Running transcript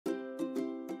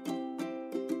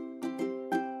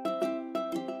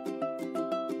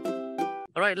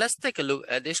All right, let's take a look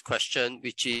at this question,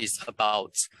 which is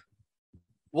about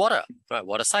water, right?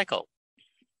 Water cycle.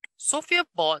 Sophia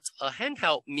bought a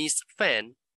handheld mist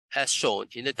fan as shown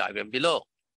in the diagram below.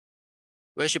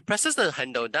 When she presses the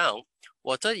handle down,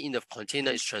 water in the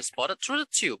container is transported through the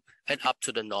tube and up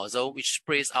to the nozzle, which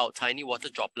sprays out tiny water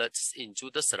droplets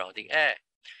into the surrounding air.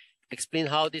 Explain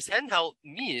how this handheld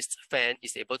mist fan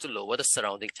is able to lower the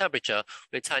surrounding temperature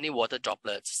when tiny water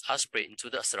droplets are sprayed into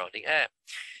the surrounding air.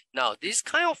 Now, this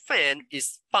kind of fan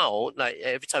is found, like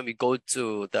every time we go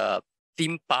to the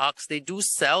theme parks, they do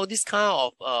sell this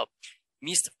kind of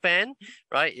mist fan,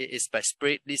 right? It is by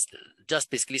just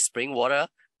basically spraying water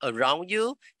around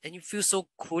you and you feel so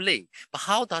cooling. But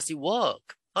how does it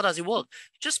work? How does it work?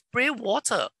 You just spray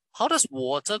water. How does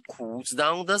water cool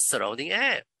down the surrounding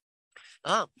air?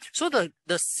 So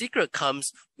the secret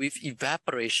comes with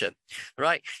evaporation,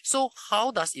 right? So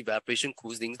how does evaporation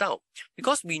cool things down?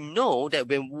 Because we know that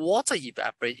when water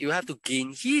evaporates, you have to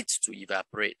gain heat to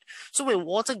evaporate. So when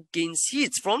water gains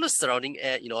heat from the surrounding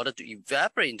air in order to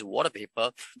evaporate into water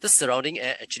vapor, the surrounding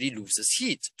air actually loses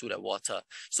heat to the water.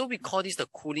 So we call this the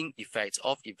cooling effect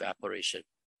of evaporation.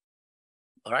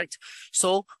 All right.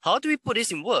 So how do we put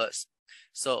this in words?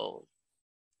 So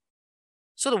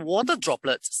the water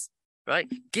droplets, right,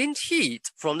 gain heat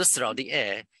from the surrounding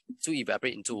air to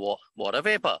evaporate into water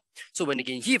vapor. So when they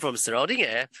gain heat from surrounding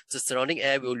air, the surrounding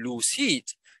air will lose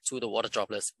heat to the water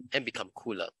droplets and become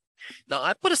cooler. Now,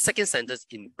 I put a second sentence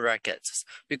in brackets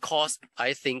because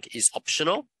I think it's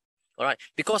optional, all right,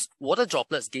 because water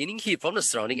droplets gaining heat from the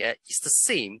surrounding air is the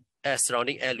same as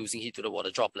surrounding air losing heat to the water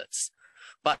droplets.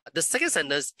 But the second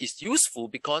sentence is useful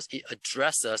because it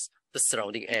addresses the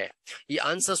surrounding air. It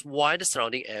answers why the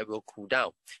surrounding air will cool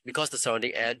down, because the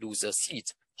surrounding air loses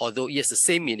heat, although it has the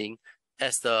same meaning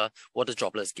as the water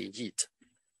droplets gain heat.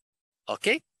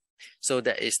 Okay, so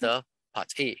that is the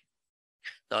part A.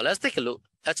 Now let's take a look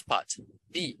at part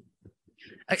B.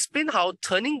 Explain how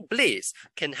turning blades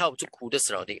can help to cool the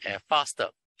surrounding air faster.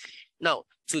 Now,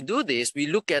 to do this, we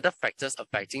look at the factors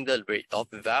affecting the rate of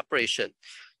evaporation.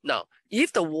 Now,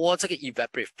 if the water can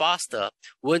evaporate faster,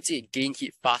 won't it gain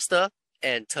heat faster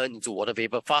and turn into water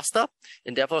vapor faster?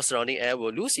 And therefore, surrounding air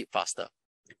will lose heat faster,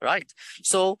 right?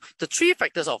 So the three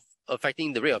factors of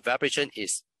affecting the rate of evaporation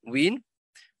is wind,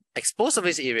 exposed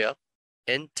surface area,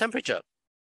 and temperature.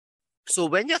 So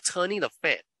when you're turning the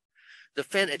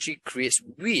fan actually creates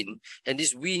wind, and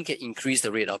this wind can increase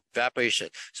the rate of evaporation.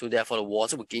 So therefore, the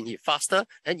water will gain heat faster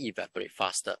and evaporate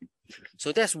faster.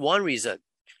 So that's one reason.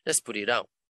 Let's put it down.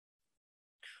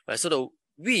 Right, so the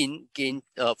wind gain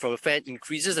from a fan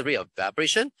increases the rate of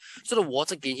evaporation. So the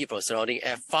water gain heat from surrounding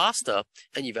air faster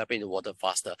and evaporate the water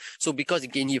faster. So because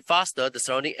it gain heat faster, the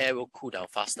surrounding air will cool down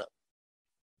faster.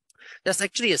 There's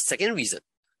actually a second reason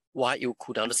why it will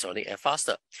cool down the surrounding air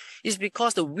faster. It's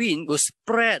because the wind will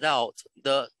spread out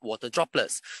the water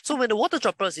droplets. So when the water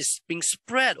droplets is being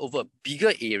spread over a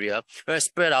bigger area, right,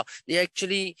 spread out, they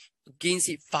actually gains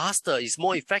it faster, it's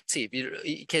more effective.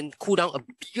 It can cool down a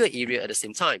bigger area at the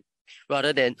same time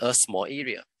rather than a small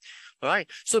area. All right.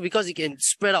 So because it can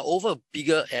spread out over a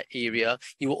bigger area,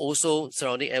 it will also,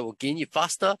 surrounding air will gain it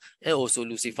faster and also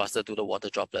lose it faster to the water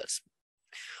droplets.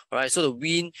 All right, so the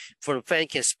wind from the fan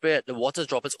can spread the water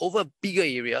droplets over a bigger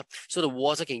area, so the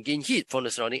water can gain heat from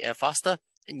the surrounding air faster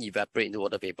and evaporate into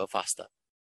water vapor faster.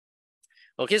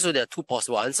 Okay, so there are two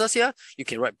possible answers here. You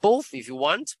can write both if you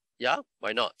want. Yeah,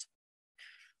 why not?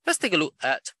 Let's take a look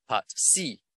at part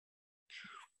C.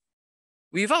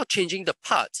 Without changing the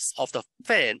parts of the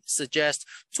fan, suggest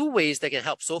two ways that can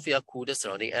help Sophia cool the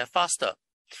surrounding air faster.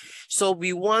 So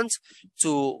we want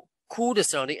to cool the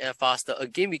surrounding air faster.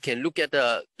 Again, we can look at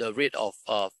the rate of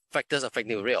factors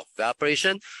affecting the rate of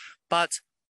evaporation. But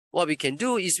what we can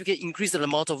do is we can increase the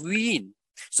amount of wind.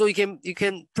 So you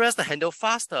can press the handle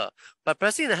faster. By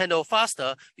pressing the handle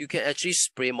faster, you can actually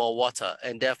spray more water,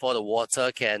 and therefore the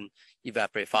water can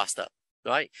evaporate faster,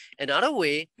 right? Another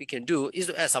way we can do is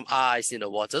to add some ice in the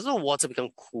water, so the water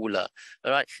becomes cooler,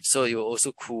 all right? So you will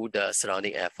also cool the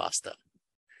surrounding air faster.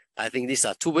 I think these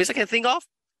are two ways I can think of.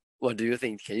 What do you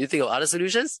think? Can you think of other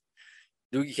solutions?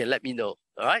 You can let me know,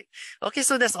 all right? Okay,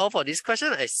 so that's all for this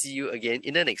question. I see you again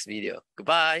in the next video.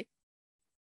 Goodbye.